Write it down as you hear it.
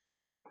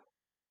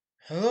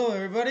Hello,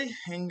 everybody,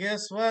 and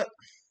guess what?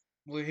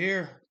 We're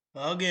here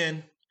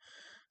again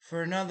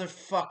for another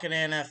fucking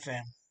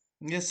NFM.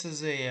 This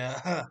is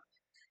a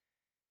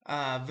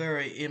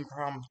very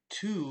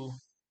impromptu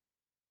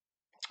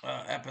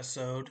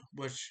episode,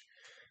 which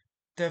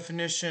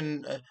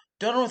definition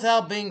done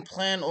without being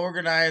planned,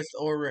 organized,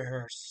 or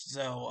rehearsed.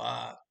 So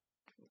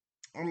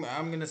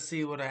I'm gonna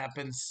see what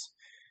happens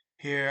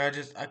here.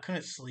 I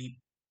couldn't sleep.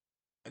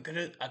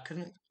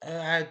 I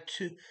had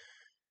to.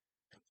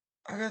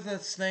 I got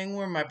this thing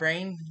where my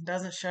brain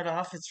doesn't shut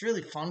off. It's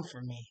really fun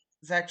for me.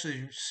 It's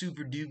actually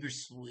super duper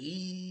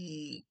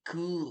sweet,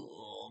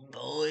 cool,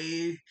 boy.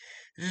 It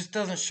just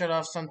doesn't shut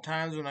off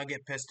sometimes when I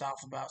get pissed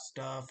off about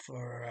stuff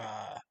or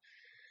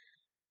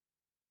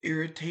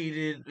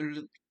irritated.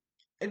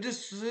 It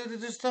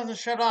just doesn't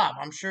shut off.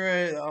 I'm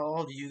sure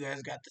all of you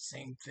guys got the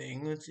same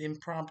thing. It's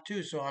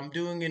impromptu, so I'm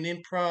doing an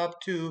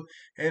impromptu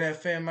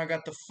at FM. I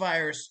got the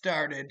fire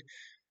started.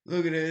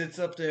 Look at it. It's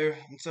up there.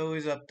 It's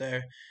always up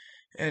there.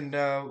 And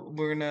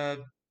we're gonna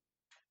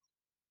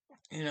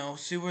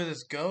see where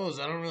this goes.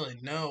 I don't really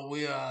know.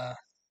 We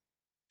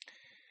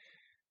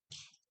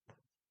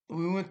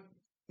went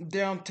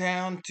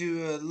downtown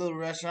to a little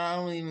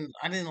restaurant.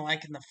 I didn't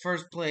like in the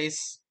first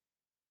place.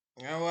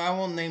 I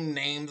won't name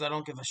names. I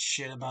don't give a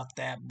shit about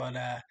that. But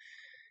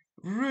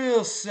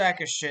real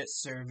sack of shit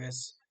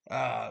service.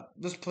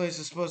 This place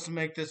is supposed to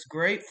make this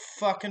great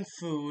fucking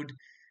food,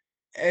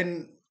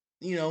 and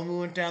we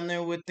went down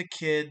there with the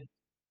kid,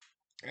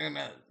 and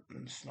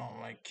it's not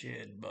my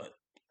kid, but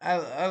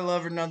I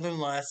love her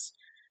nonetheless.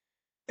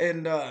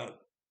 And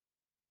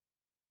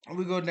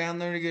we go down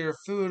there to get our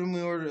food, and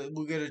we're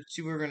gonna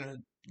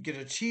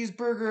get a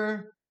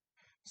cheeseburger,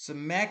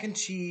 some mac and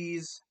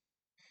cheese,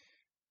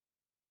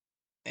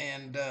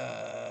 and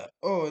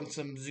and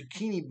some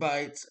zucchini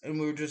bites, and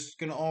we were just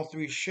gonna all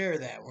three share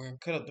that. We're gonna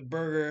cut up the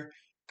burger,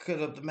 cut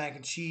up the mac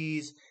and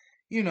cheese,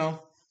 you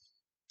know,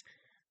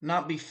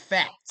 not be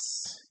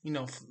fats,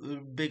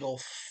 big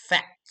old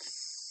fats,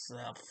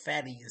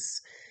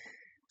 fatties.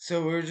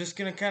 So we're just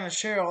gonna kind of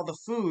share all the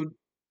food.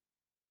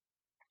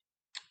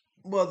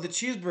 Well, the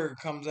cheeseburger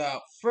comes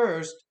out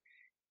first,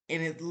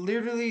 and it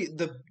literally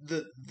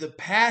the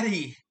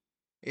patty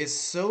is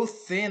so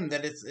thin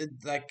that it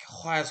like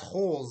has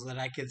holes that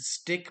I could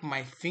stick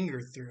my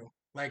finger through.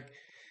 Like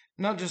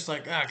not just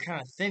like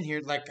kind of thin here,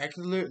 like I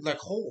could like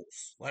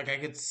holes. Like I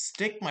could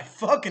stick my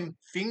fucking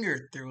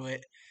finger through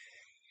it.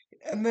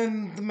 And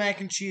then the mac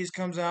and cheese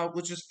comes out,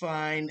 which is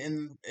fine,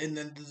 and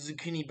then the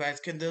zucchini bites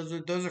can those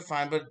are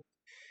fine, but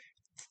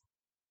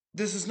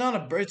this is not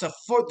a it's a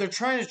they're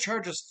trying to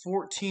charge us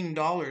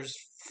 $14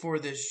 for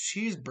this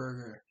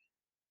cheeseburger.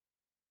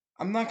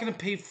 I'm not gonna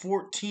pay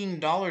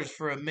 $14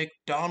 for a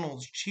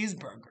McDonald's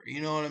cheeseburger.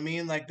 You know what I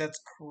mean? Like that's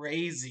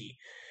crazy.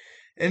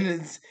 And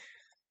it's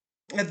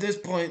at this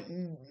point,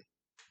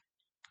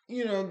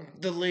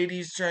 the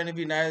lady's trying to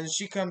be nice, and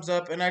she comes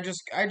up, and I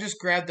just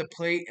grabbed the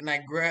plate, and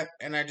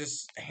I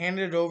just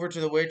handed it over to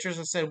the waitress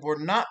and said,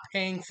 "We're not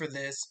paying for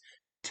this.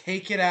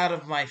 Take it out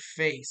of my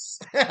face."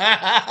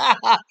 and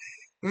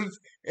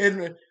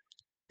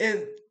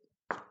and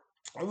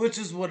which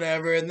is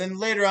whatever. And then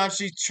later on,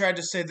 she tried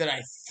to say that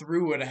I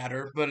threw it at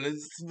her, but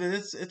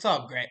it's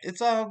all great.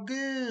 It's all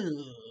good.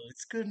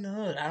 It's good in the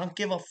hood. I don't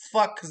give a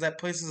fuck because that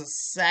place is a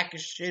sack of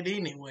shit,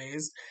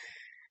 anyways.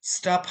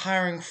 Stop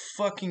hiring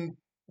fucking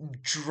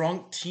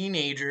drunk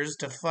teenagers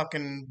to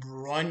fucking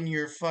run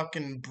your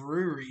fucking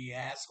brewery,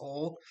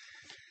 asshole.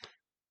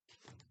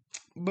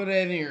 But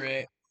at any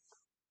rate,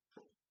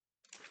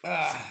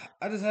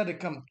 I just had to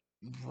come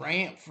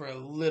rant for a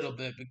little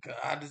bit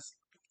because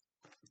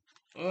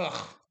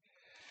ugh,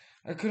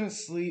 I couldn't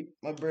sleep.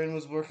 My brain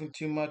was working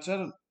too much. I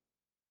don't.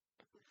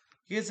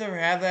 You guys ever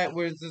have that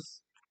where it's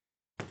just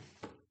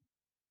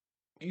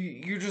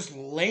you're just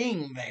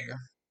laying there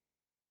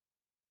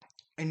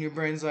and your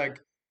brain's like,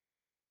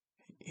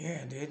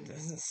 yeah, dude,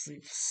 doesn't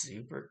sleep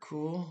super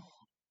cool?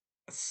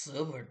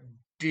 Super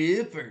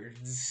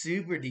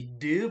super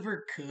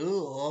duper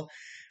cool.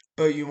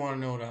 But you want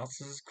to know what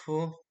else is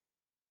cool?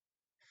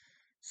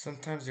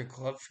 Sometimes your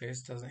club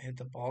face doesn't hit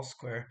the ball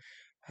square.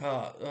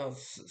 Uh,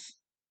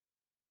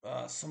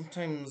 uh,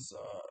 Sometimes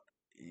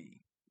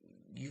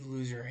you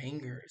lose your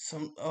anger.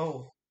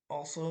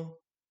 Also,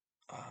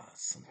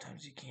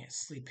 sometimes you can't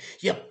sleep.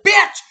 You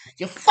bitch!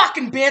 You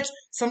fucking bitch!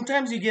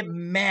 Sometimes you get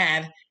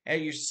mad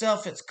at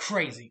yourself. It's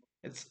crazy.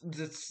 It's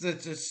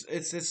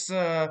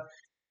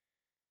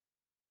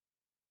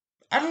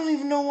I don't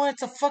even know why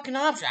it's a fucking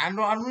option. I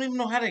don't even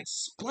know how to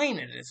explain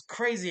it. It's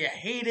crazy. I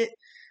hate it.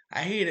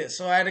 I hate it.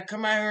 So I had to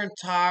come out here and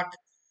talk.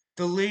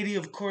 The lady,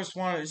 of course,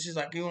 wanted. She's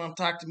like, "You want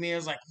to talk to me?" I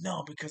was like,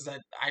 "No," because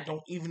I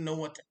don't even know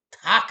what to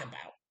talk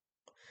about.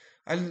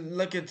 I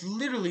like it's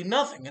literally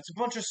nothing. It's a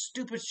bunch of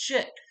stupid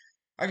shit.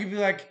 I could be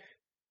like,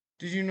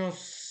 "Did you know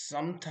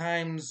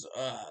sometimes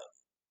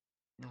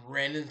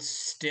Ren and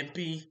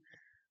Stimpy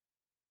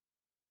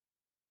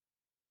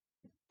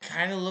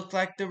kind of looked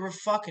like they were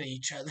fucking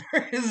each other?"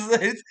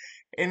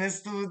 And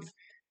it's the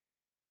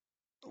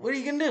what are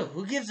you gonna do?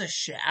 Who gives a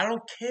shit? I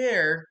don't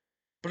care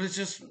But it's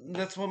just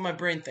that's what my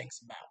brain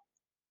thinks about.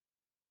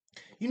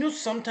 You know,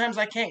 sometimes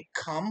I can't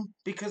come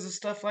because of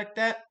stuff like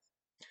that.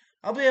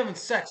 I'll be having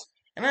sex,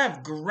 and I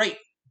have great,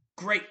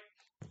 great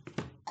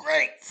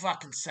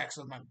fucking sex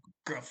with my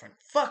girlfriend.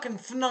 Fucking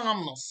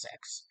phenomenal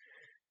sex.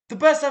 The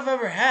best I've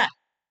ever had.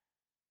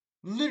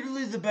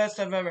 Literally the best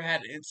I've ever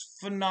had. It's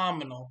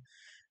phenomenal.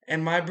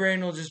 And my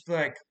brain will just be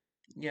like,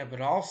 yeah,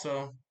 but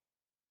also,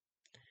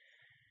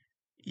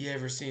 you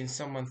ever seen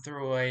someone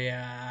throw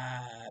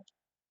a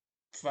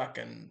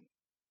fucking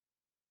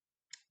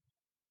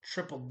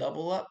triple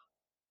double up?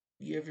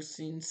 You ever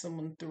seen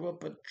someone throw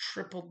up a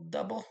triple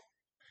double?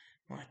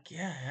 I'm like,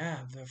 yeah,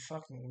 they're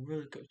fucking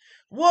really good.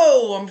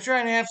 Whoa, I'm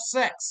trying to have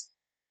sex.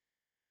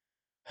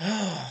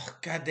 Oh,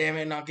 God damn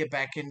it, and I'll get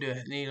back into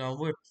it. You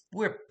know,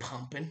 we're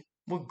pumping,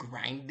 we're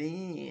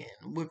grinding,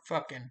 we're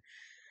fucking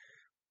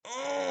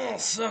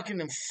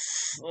sucking and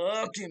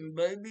fucking,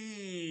 baby.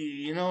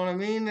 You know what I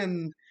mean?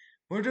 And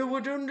we're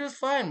doing just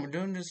fine. We're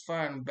doing just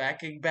fine.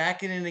 Back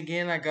in it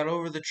again. I got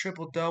over the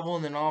triple double,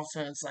 and then all of a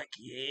sudden it's like,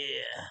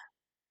 yeah.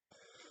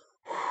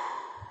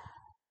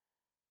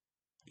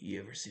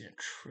 You ever seen a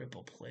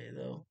triple play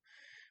though?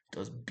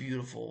 Those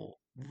beautiful,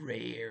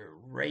 rare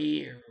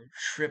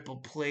triple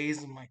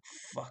plays. I'm like,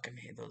 fucking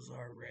hey, those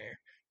are rare.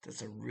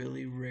 That's a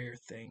really rare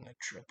thing, a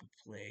triple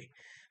play.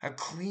 A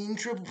clean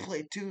triple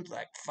play too,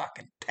 like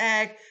fucking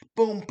tag,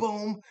 boom,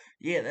 boom.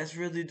 Yeah, that's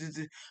really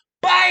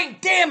bang,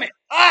 damn it!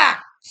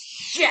 Ah,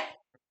 shit.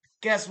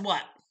 Guess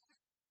what?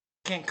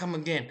 Can't come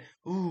again.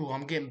 Ooh,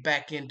 I'm getting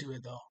back into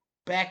it though.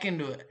 Back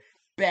into it.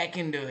 Back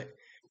into it.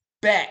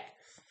 Back.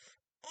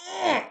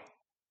 Uh,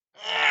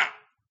 uh,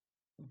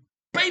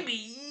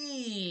 baby,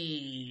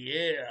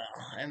 yeah.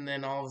 And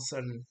then all of a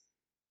sudden,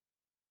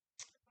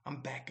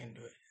 I'm back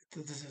into it.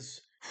 This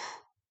is.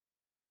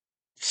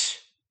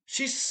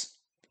 She's.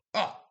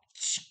 Oh,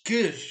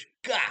 gosh,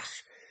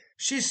 gosh.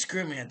 She's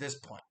screaming at this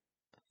point.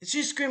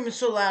 She's screaming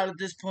so loud at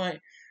this point,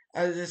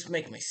 this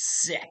making me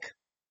sick.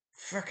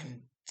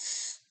 Freaking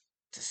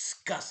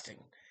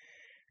disgusting.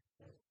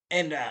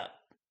 And,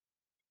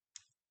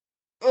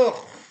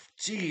 ugh,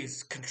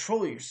 jeez,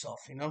 control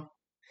yourself, you know?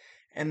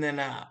 And then,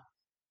 uh,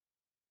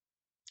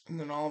 and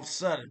then all of a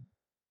sudden,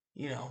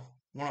 you know,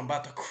 when I'm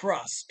about to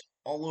crust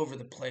all over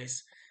the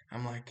place,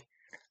 I'm like,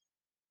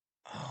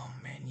 oh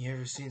man, you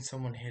ever seen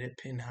someone hit it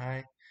pin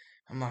high?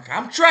 I'm like,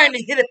 I'm trying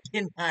to hit it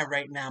pin high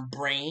right now,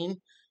 brain.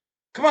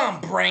 Come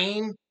on,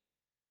 brain.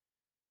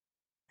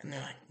 And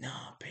they're like, no,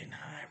 pin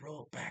high,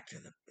 roll it back to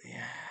the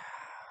yeah,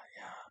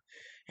 yeah.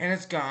 And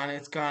it's gone.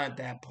 It's gone at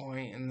that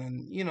point. And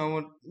then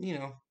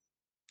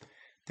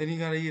then you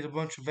gotta eat a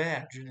bunch of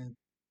veg, and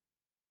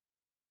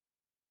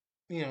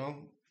you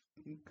know,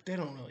 they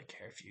don't really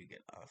care if you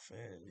get off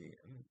it.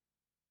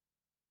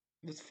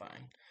 It's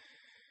fine.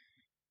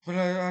 But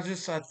I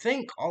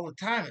think all the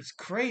time it's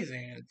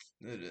crazy.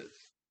 I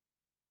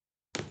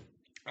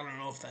don't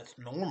know if that's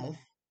normal.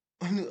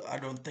 I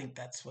don't think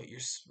that's what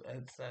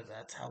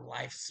that's how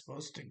life's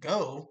supposed to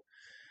go.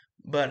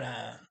 But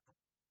I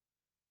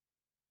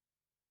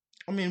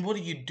mean, what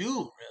do you do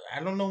really?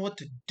 I don't know what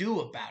to do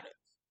about it.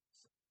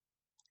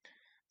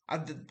 I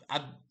did-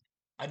 I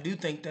do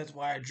think that's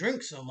why I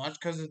drink so much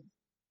because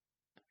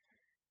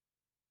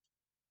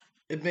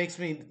it makes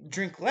me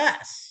drink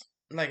less.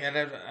 Like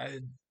I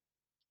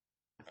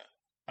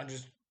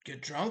just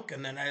get drunk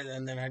and then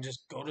I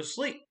just go to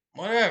sleep.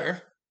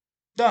 Whatever,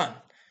 done.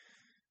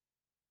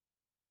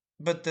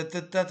 But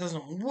that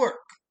doesn't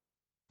work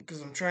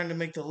because I'm trying to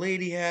make the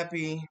lady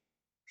happy.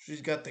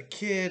 She's got the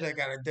kid. I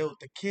gotta deal with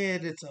the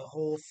kid. It's a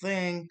whole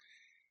thing.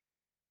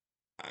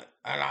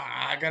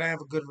 I gotta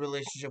have a good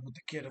relationship with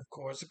the kid, of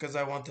course, because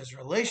I want this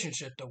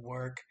relationship to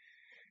work.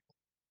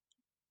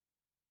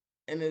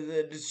 And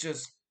it's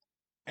just,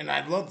 and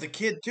I love the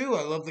kid too.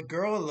 I love the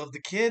girl. I love the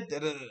kid.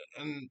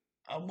 And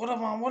what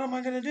am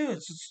I gonna do?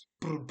 It's just,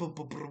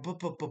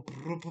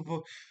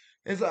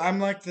 I'm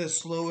like the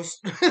slowest.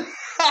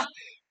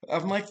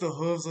 I'm like the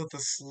hooves of the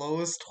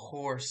slowest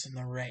horse in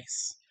the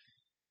race.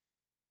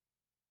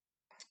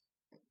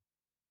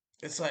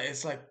 It's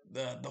like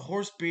the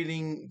horse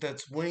beating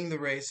that's winning the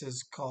race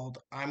is called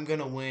I'm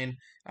gonna win.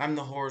 I'm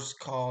the horse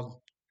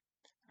called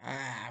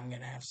I'm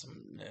gonna have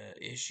some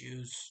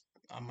issues.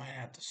 I might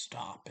have to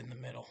stop in the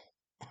middle.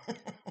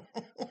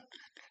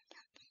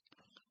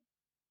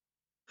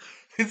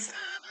 it's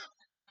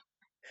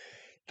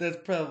That's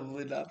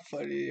probably not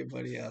funny to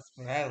anybody else,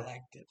 but I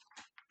liked it.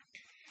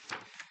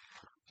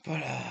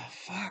 But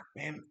fuck,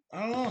 man,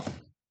 I don't know.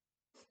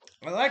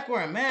 I like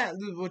where I'm at,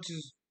 which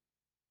is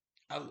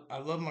I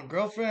love my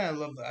girlfriend.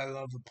 I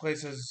love the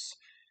places.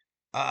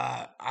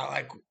 I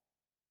like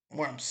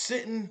where I'm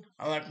sitting.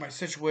 I like my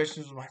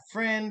situations with my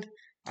friend.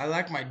 I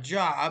like my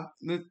job.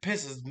 It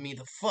pisses me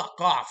the fuck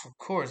off. Of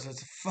course,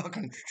 it's a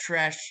fucking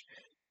trash.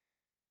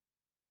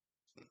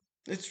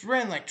 It's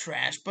ran like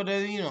trash, but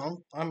I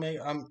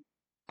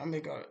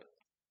make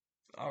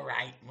all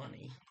right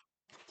money.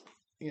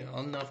 You know,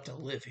 enough to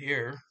live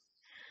here.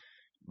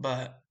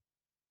 But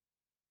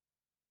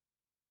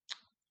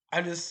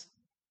I just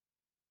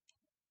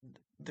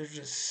there's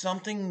just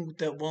something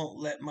that won't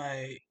let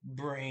my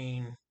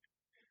brain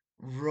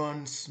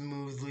run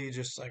smoothly,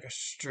 just like a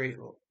straight,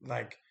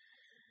 like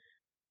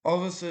all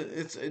of a sudden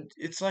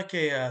it's like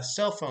a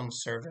cell phone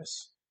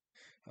service.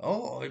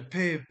 Oh, I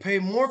pay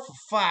more for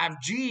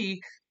 5G,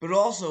 but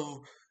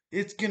also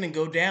it's gonna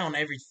go down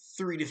every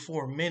 3 to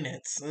 4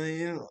 minutes.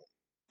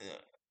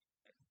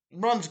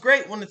 Runs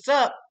great when it's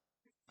up,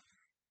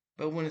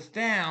 but when it's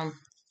down,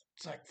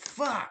 it's like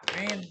fuck,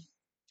 man,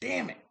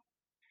 damn it.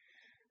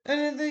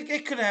 And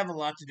it could have a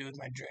lot to do with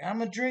my drink.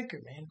 I'm a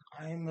drinker, man.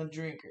 I'm a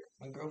drinker.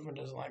 My girlfriend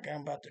doesn't like it.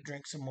 I'm about to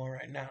drink some more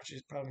right now.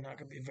 She's probably not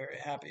gonna be very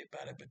happy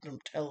about it, but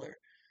don't tell her.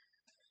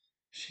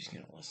 She's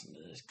gonna listen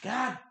to this.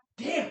 God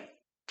damn it!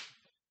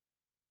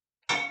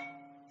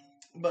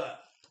 But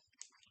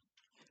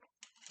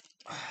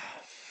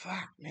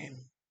fuck, man.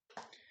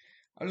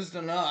 I just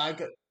don't know.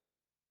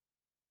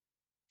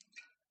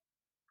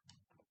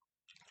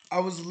 I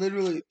was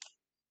literally.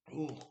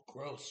 Ooh,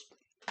 gross.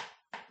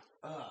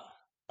 Uh,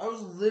 I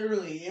was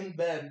literally in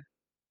bed,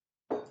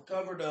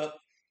 covered up,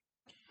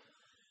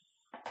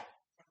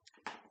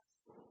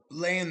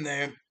 laying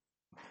there,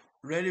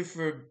 ready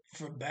for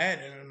bed,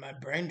 and my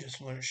brain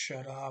just wouldn't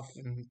shut off.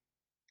 And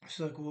it's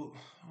like, well,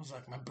 I was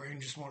like, my brain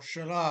just won't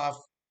shut off.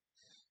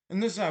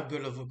 And this is how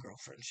good of a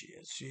girlfriend she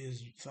is. She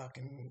is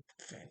fucking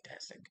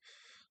fantastic.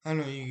 I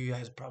know you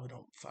guys probably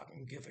don't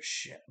fucking give a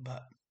shit,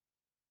 but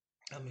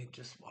let me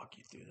just walk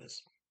you through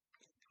this.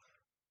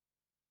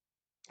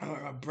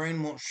 My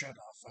brain won't shut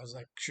off. I was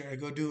like, should I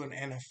go do an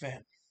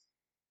NFN?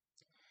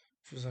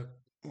 She was like,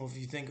 well, if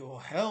you think it will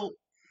help,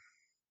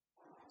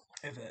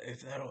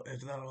 if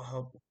that'll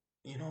help,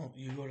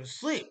 you go to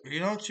sleep.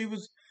 She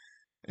was,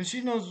 and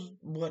she knows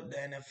what the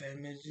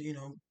NFM is.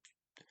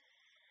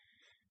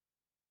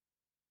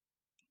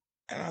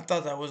 And I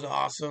thought that was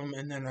awesome.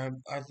 And then I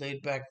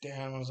laid back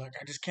down. I was like,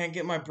 I just can't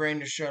get my brain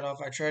to shut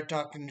off. I tried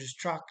talking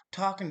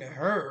to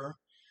her.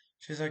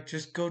 She's like,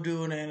 just go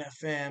do an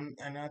NFM,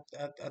 and I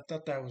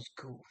thought that was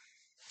cool.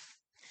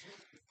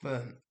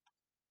 But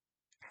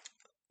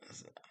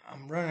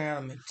I'm running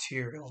out of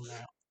material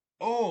now.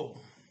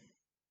 Oh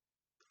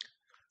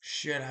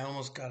shit! I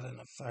almost got in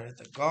a fight at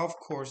the golf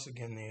course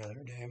again the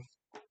other day.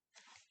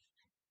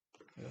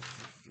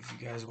 If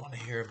you guys want to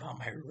hear about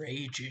my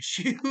rage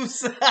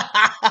issues,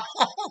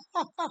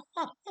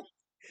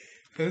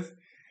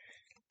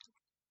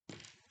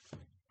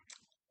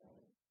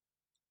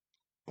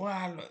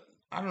 well,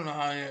 I don't know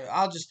how.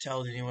 I'll just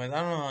tell it anyways.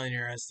 I don't know how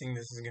interesting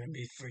this is gonna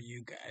be for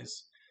you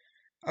guys.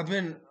 I've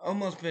been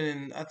almost been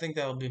in. I think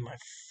that'll be my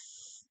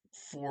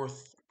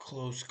fourth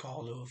close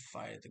call to a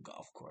fight at the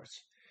golf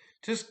course.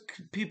 Just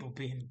people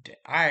being.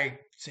 I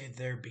say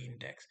they're being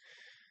dicks.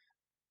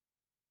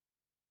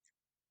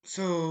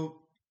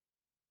 So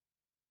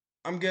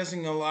I'm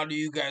guessing a lot of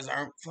you guys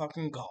aren't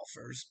fucking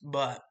golfers,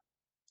 but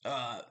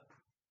uh,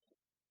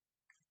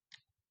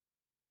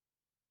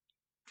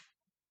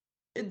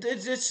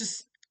 it's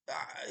just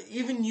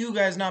even you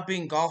guys not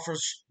being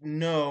golfers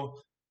know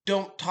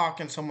don't talk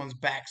in someone's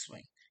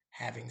backswing.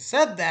 Having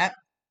said that,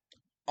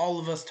 all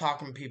of us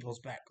talk in people's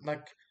back.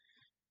 Like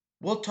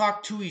we'll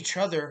talk to each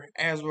other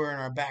as we're in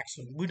our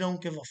backswing. We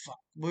don't give a fuck.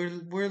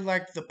 We're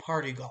like the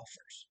party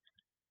golfers.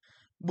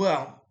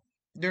 Well,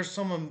 there's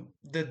someone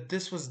that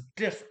this was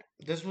different.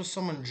 This was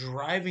someone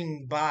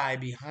driving by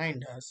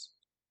behind us,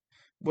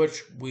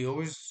 which we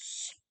always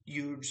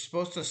you're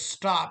supposed to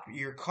stop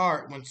your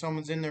cart when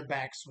someone's in their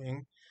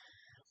backswing.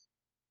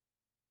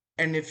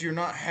 And if you're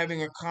not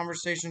having a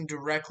conversation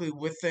directly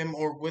with them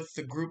or with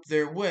the group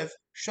they're with,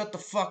 shut the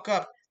fuck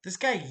up. This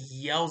guy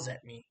yells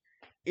at me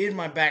in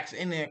my back,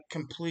 and it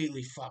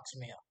completely fucks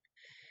me up.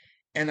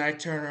 And I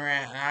turn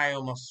around,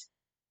 and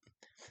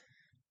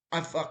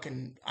I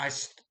fucking, I,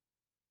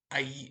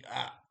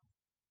 uh,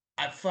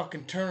 I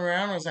fucking turn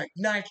around. I was like,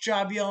 "Nice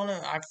job yelling!"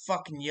 I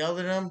fucking yelled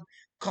at him,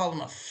 called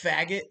him a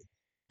faggot,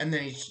 and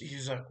then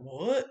he's like,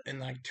 "What?"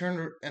 And I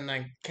turned and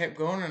I kept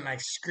going, and I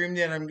screamed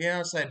at him again.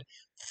 I said,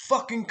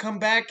 "Fucking come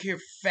back here,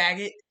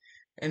 faggot!"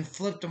 And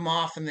flipped him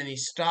off, and then he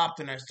stopped,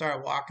 and I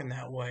started walking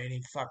that way, and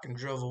he fucking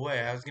drove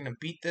away. I was gonna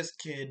beat this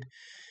kid.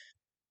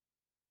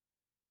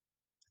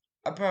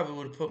 I probably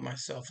would have put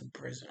myself in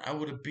prison. I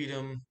would have beat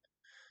him.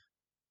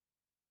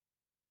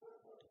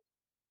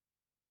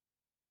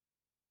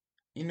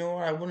 You know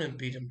what? I wouldn't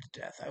beat him to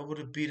death. I would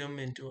have beat him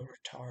into a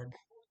retard.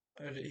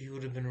 He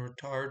would have been a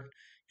retard,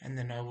 and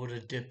then I would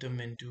have dipped him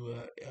into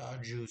a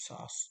Jew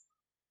sauce.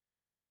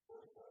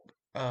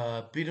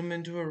 Beat him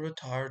into a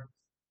retard,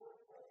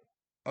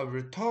 a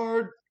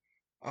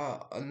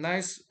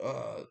nice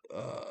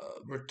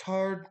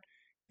retard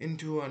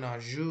into an au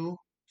jus,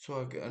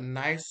 so a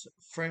nice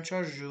French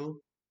au jus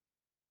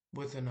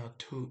with an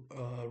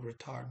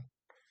retard.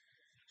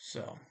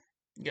 So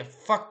yeah,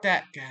 fuck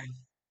that guy.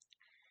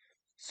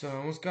 So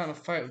I was gonna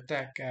fight with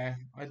that guy.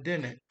 I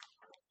didn't.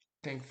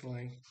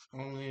 Thankfully, I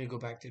only need to go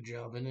back to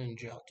jail. I've been in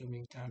jail too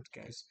many times,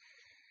 guys.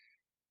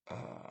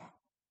 Uh,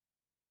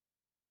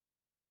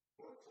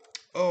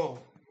 oh,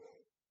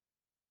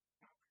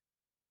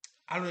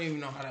 I don't even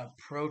know how to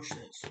approach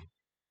this.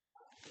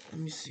 Let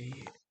me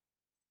see.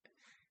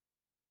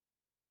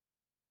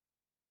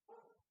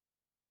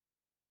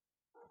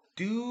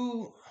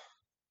 Do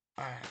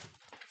alright.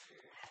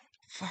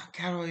 Fuck,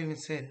 how do I even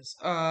say this?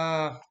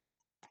 I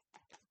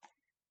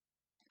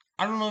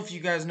don't know if you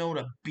guys know what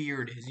a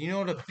beard is. You know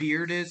what a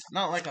beard is?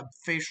 Not like a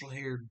facial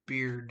hair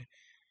beard.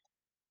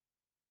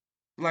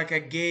 Like a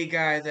gay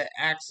guy that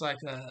acts like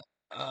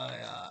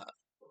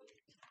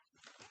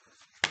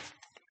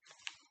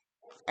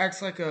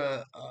acts like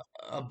a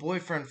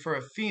boyfriend for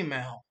a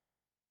female.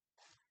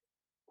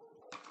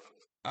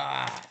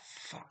 Ah,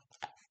 fuck.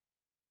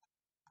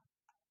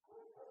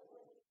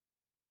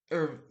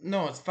 Or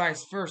no, it's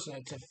vice versa.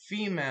 It's a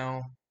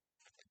female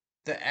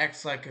that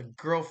acts like a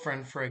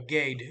girlfriend for a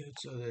gay dude.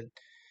 So that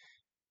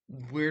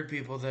weird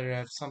people that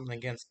have something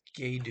against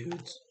gay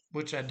dudes,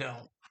 which I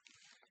don't.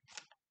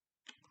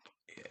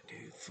 Yeah,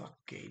 dude, fuck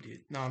gay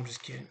dude. No, I'm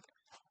just kidding.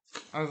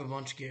 I have a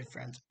bunch of gay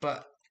friends,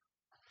 but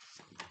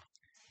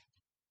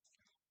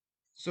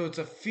so it's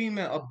a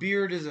female. A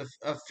beard is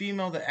a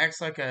female that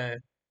acts like a.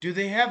 Do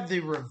they have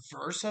the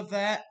reverse of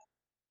that?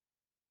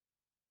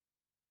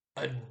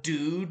 A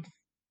dude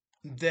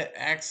that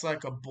acts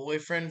like a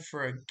boyfriend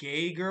for a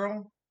gay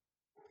girl?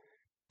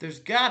 There's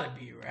gotta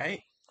be,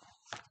 right?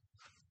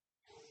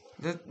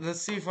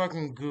 Let's see if I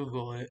can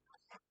Google it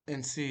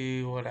and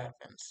see what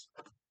happens.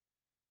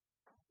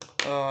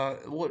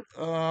 What?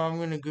 I'm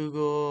gonna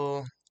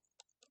Google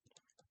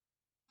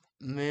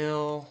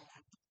male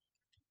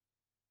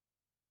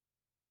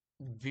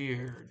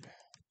beard.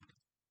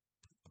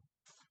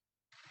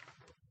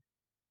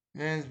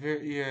 Man's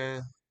beard.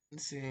 Yeah.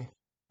 Let's see.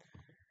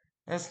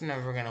 That's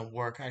never gonna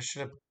work. I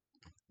should have.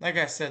 Like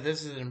I said,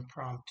 this is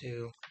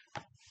impromptu.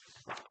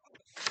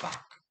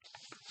 Fuck.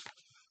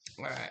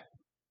 All right.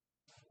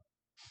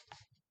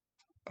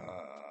 Uh.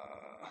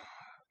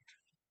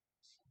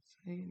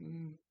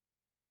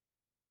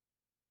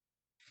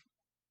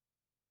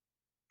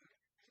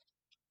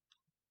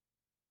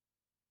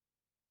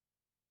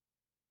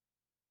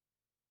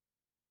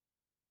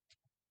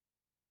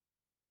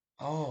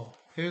 Oh,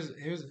 here's.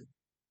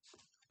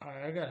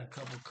 Alright, I got a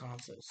couple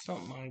concepts.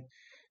 Something like.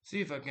 See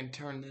if I can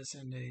turn this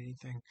into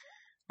anything.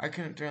 I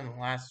couldn't turn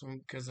the last one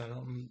because I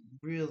don't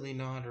really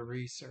know how to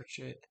research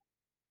it.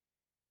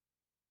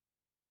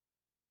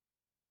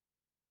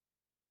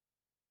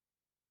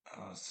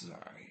 Oh,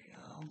 sorry.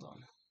 Hold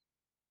on.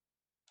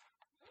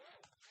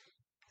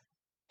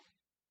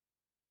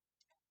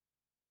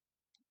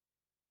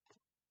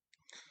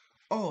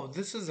 Oh,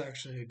 this is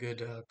actually a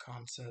good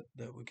concept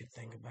that we could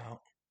think about.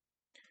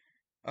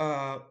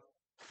 Uh,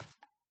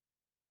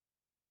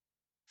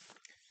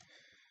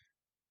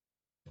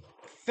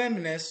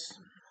 Feminists,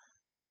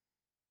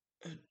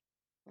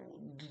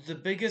 the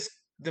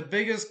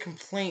biggest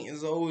complaint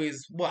is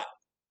always what?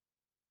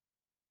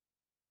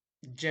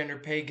 Gender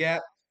pay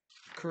gap,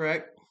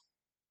 correct?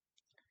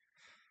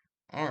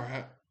 All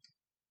right.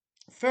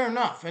 Fair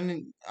enough.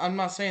 And I'm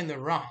not saying they're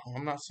wrong.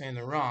 I'm not saying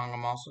they're wrong.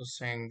 I'm also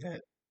saying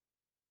that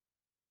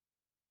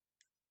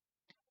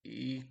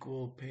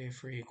equal pay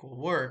for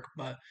equal work,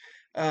 but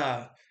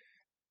uh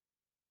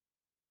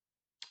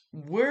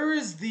where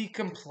is the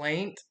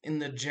complaint in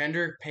the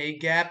gender pay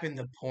gap in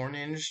the porn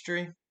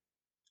industry?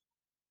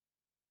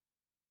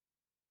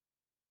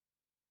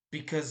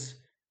 Because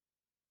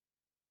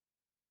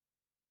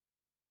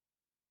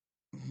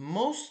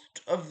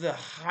most of the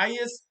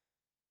highest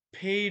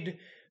paid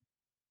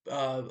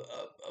uh,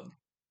 uh,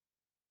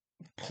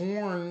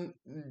 porn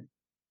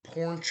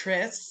porn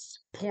trests,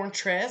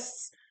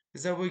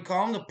 is that what we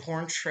call them, the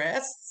porn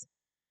trests?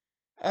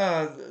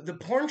 The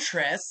porn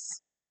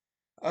trests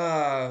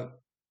uh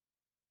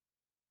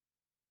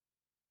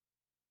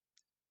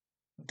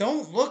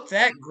don't look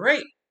that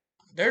great.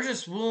 They're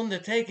just willing to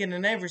take it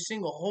in every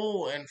single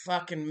hole and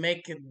fucking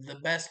make it the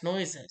best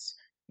noises.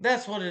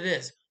 That's what it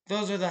is.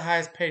 Those are the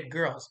highest paid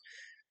girls.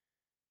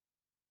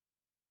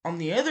 On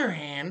the other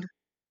hand,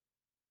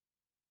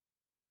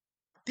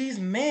 these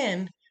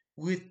men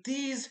with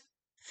these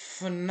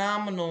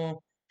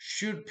phenomenal,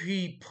 should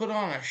be put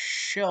on a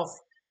shelf,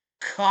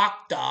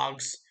 cock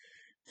dogs,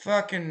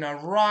 fucking a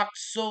rock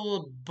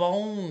solid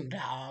bone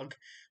dog,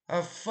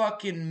 a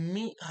fucking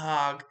meat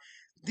hog.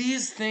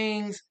 These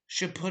things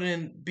should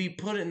be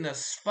put in the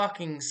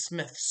fucking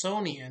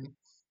Smithsonian.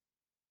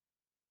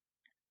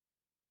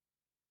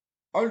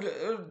 Or,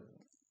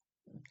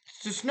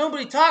 just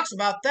nobody talks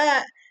about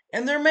that,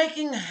 and they're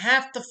making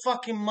half the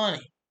fucking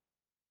money.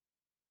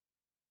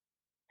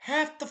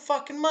 Half the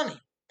fucking money.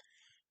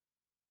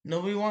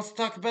 Nobody wants to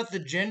talk about the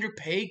gender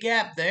pay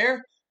gap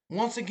there.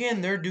 Once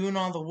again, they're doing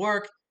all the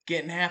work,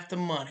 getting half the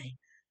money.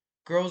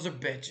 Girls are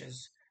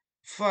bitches.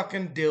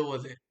 Fucking deal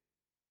with it.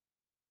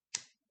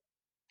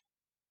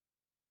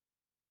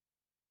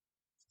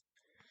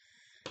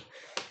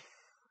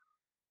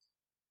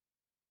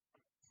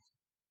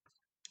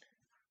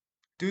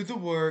 Do the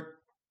work,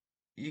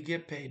 you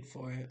get paid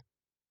for it.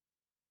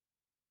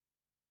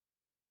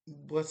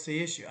 What's the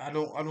issue? I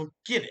don't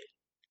get it.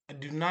 I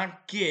do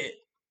not get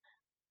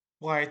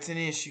why it's an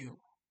issue.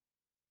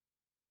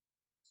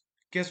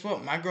 Guess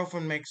what? My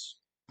girlfriend makes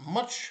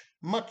much,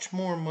 much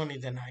more money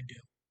than I do.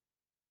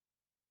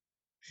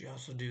 She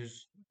also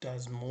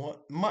does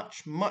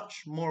much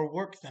more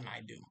work than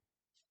I do.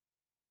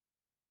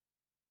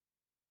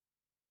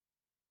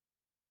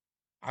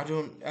 I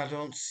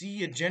don't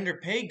see a gender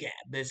pay gap.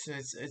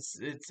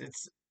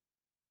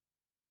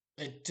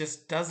 It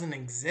just doesn't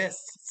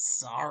exist.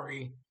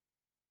 Sorry.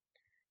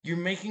 You're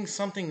making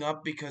something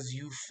up because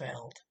you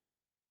failed.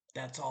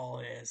 That's all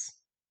it is.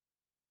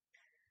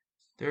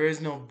 There is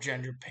no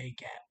gender pay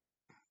gap.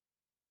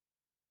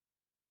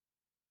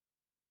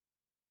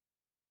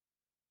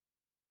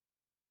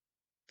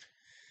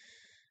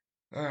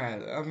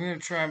 Alright, I'm gonna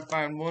try and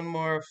find one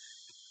more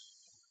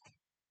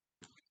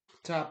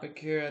topic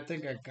here. I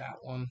think I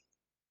got one.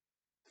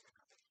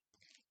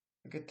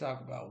 I could talk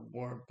about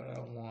work, but I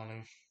don't want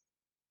to.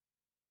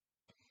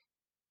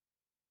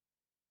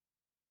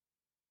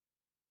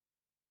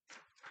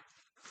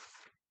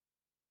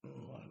 I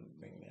don't want to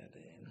bring that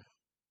in.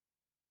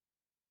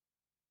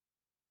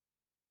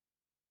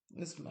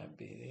 This might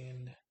be the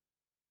end.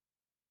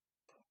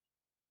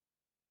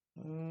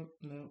 No,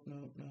 no,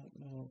 no, no,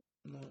 no,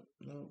 no,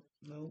 no,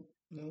 no,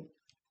 no, no,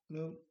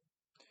 no,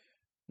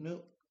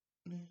 no,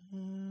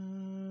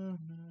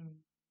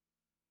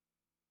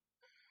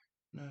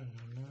 no,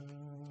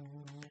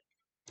 no.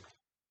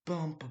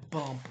 Bump,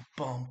 bump,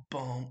 bump,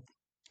 bump.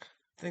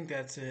 I think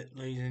that's it,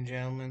 ladies and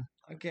gentlemen.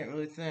 I can't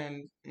really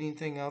find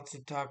anything else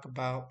to talk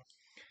about.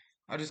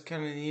 I just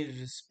kind of needed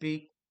to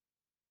speak.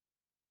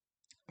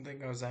 I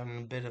think I was having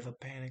a bit of a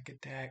panic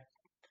attack.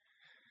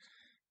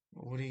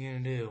 But what are you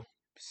gonna do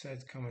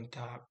besides come and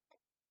talk?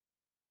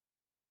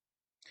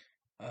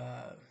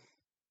 I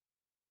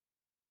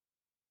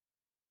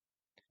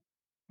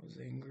was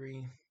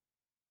angry.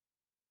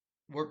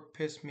 Work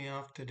pissed me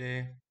off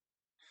today.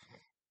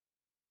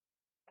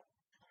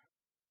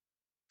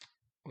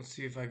 Let's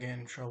see if I get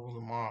in trouble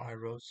tomorrow. I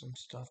wrote some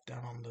stuff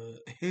down on the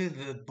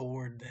the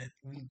board that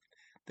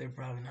they're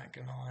probably not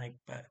gonna like,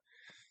 but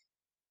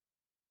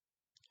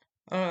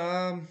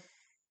um,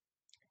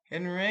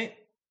 anyway,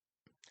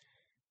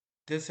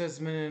 this has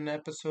been an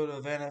episode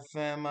of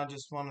NFM. I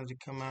just wanted to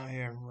come out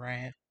here and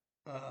rant.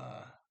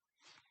 Uh,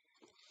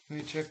 Let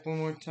me check one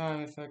more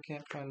time if I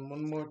can't find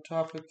one more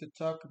topic to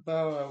talk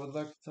about. I would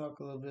like to talk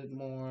a little bit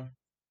more.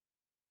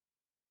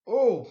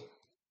 Oh,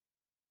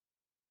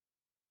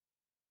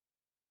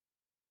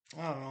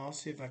 I don't know. I'll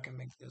see if I can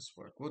make this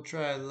work. We'll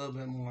try a little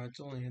bit more. It's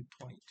only at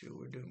 22.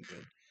 We're doing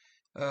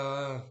good.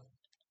 Uh,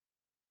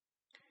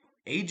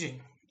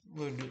 aging.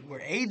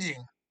 We're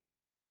aging.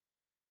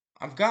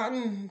 I've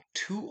gotten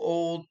too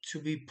old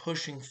to be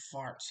pushing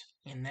farts,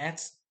 and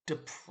that's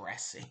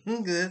depressing.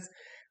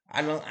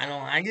 I don't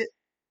like it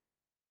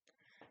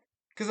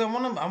because I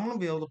want to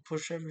be able to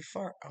push every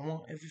fart. I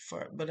want every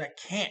fart, but I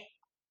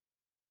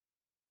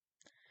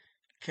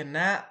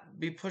cannot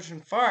be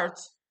pushing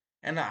farts.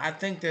 And I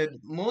think that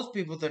most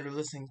people that are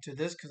listening to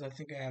this, because I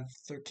think I have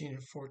 13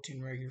 or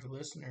 14 regular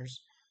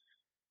listeners,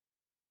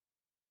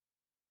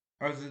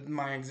 are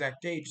my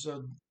exact age.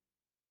 So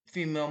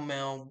female,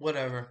 male,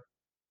 whatever.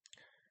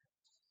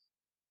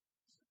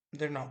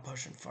 They're not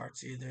pushing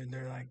farts either.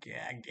 They're like,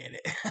 yeah, I get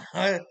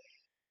it.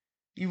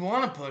 You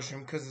want to push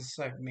them because it's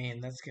like, man,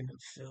 that's going to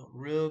feel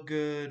real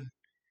good.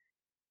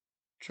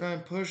 Try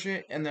and push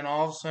it, and then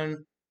all of a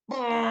sudden,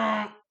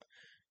 boom,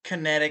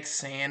 kinetic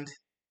sand.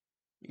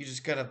 You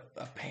just got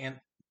a pan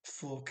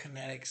full of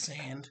kinetic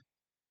sand.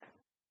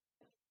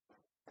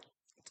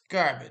 It's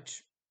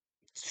garbage.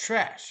 It's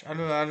trash. I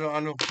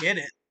don't get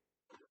it.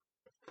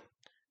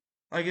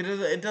 Like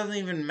it doesn't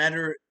even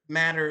matter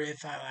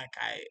if I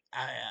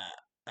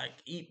like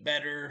eat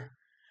better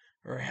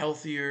or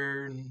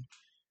healthier and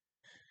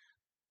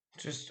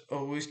just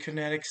always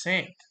kinetic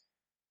sand.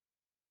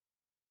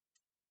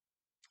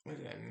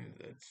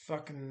 It's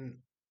fucking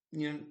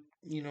you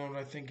know what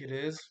I think it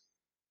is?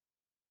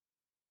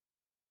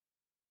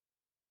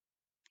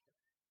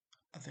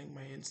 I think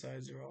my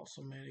insides are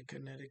also made of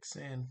kinetic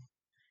sand.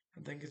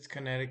 I think it's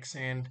kinetic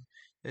sand.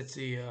 It's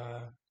the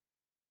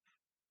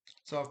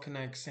it's all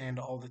kinetic sand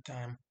all the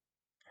time.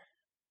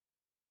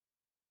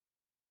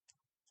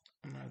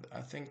 And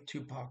I think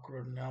Tupac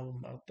wrote an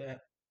album about that.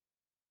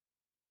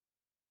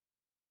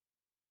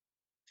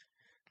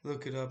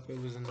 Look it up. It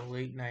was in the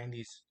late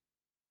 90s.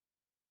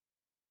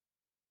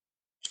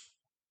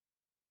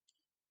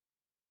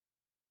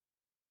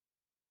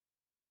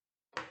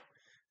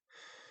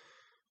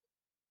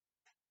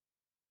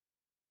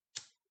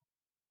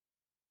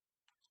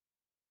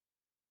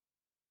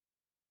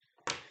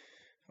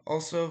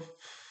 Also,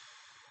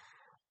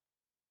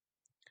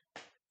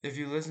 if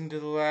you listen to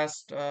the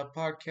last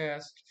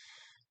podcast,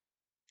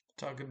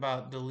 talk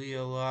about Dalia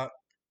a lot.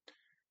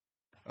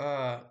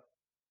 Uh,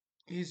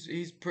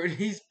 he's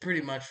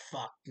pretty much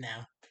fucked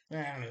now.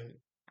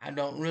 I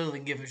don't really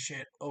give a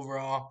shit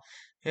overall.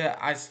 Yeah,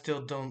 I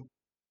still don't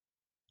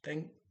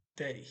think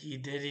that he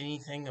did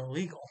anything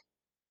illegal.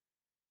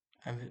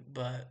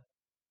 But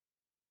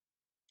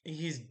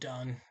he's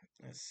done.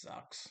 It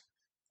sucks.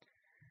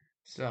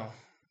 So,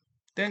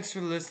 thanks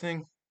for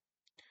listening.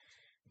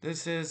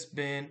 This has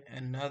been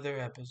another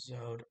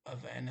episode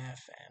of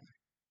NFM.